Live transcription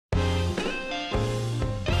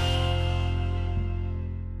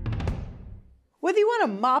Whether you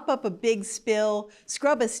want to mop up a big spill,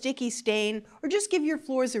 scrub a sticky stain, or just give your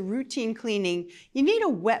floors a routine cleaning, you need a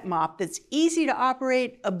wet mop that's easy to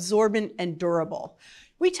operate, absorbent, and durable.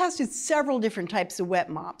 We tested several different types of wet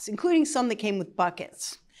mops, including some that came with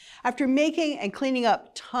buckets. After making and cleaning up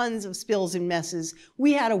tons of spills and messes,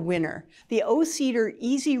 we had a winner, the O-Cedar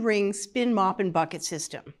Easy Ring Spin Mop and Bucket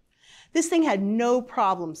System. This thing had no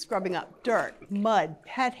problem scrubbing up dirt, mud,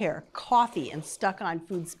 pet hair, coffee, and stuck-on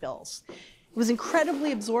food spills. It was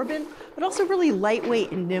incredibly absorbent, but also really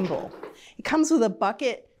lightweight and nimble. It comes with a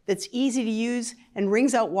bucket that's easy to use and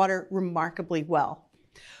wrings out water remarkably well.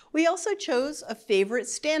 We also chose a favorite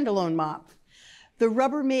standalone mop, the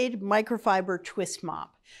Rubbermaid Microfiber Twist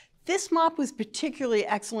Mop. This mop was particularly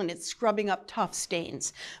excellent at scrubbing up tough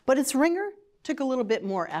stains, but its wringer took a little bit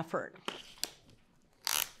more effort.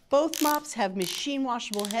 Both mops have machine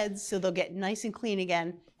washable heads, so they'll get nice and clean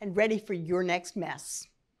again and ready for your next mess.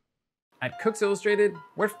 At Cooks Illustrated,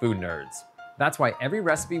 we're food nerds. That's why every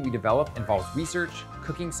recipe we develop involves research,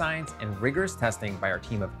 cooking science, and rigorous testing by our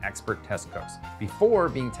team of expert test cooks, before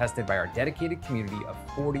being tested by our dedicated community of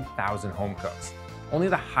 40,000 home cooks. Only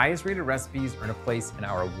the highest rated recipes earn a place in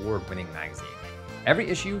our award-winning magazine. Every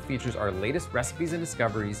issue features our latest recipes and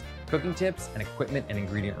discoveries, cooking tips, and equipment and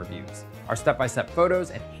ingredient reviews. Our step-by-step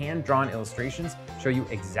photos and hand-drawn illustrations show you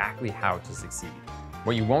exactly how to succeed.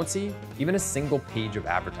 What you won't see, even a single page of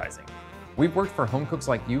advertising. We've worked for home cooks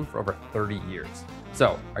like you for over 30 years.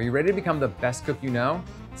 So, are you ready to become the best cook you know?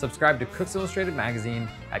 Subscribe to Cooks Illustrated magazine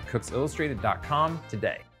at cooksillustrated.com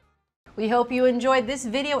today. We hope you enjoyed this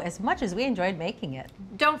video as much as we enjoyed making it.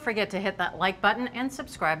 Don't forget to hit that like button and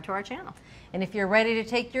subscribe to our channel. And if you're ready to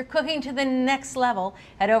take your cooking to the next level,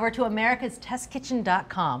 head over to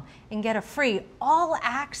americastestkitchen.com and get a free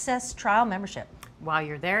all-access trial membership. While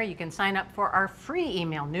you're there, you can sign up for our free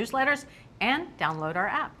email newsletters and download our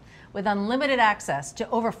app. With unlimited access to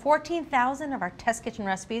over 14,000 of our test kitchen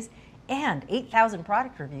recipes and 8,000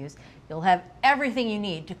 product reviews, you'll have everything you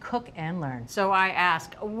need to cook and learn. So I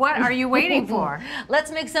ask, what are you waiting for? Let's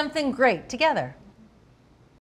make something great together.